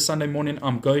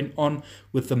I'm going on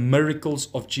with the miracles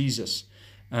of Jesus.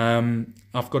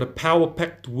 I've got a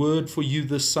power-packed word for you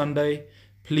this Sunday.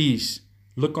 Please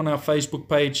look on our Facebook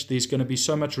page. There's going to be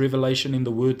so much revelation in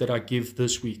the word that I give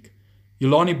this week.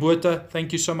 Yolani Buerta,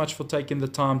 thank you so much for taking the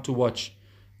time to watch.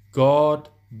 God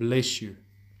bless you.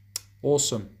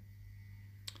 Awesome.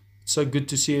 It's so good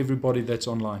to see everybody that's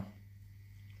online.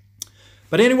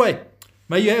 But anyway,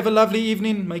 may you have a lovely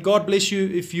evening. May God bless you.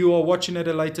 If you are watching at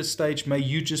a later stage, may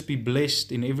you just be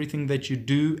blessed in everything that you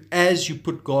do as you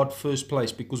put God first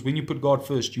place. Because when you put God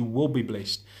first, you will be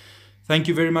blessed. Thank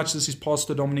you very much. This is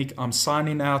Pastor Dominic. I'm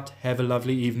signing out. Have a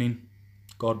lovely evening.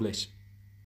 God bless.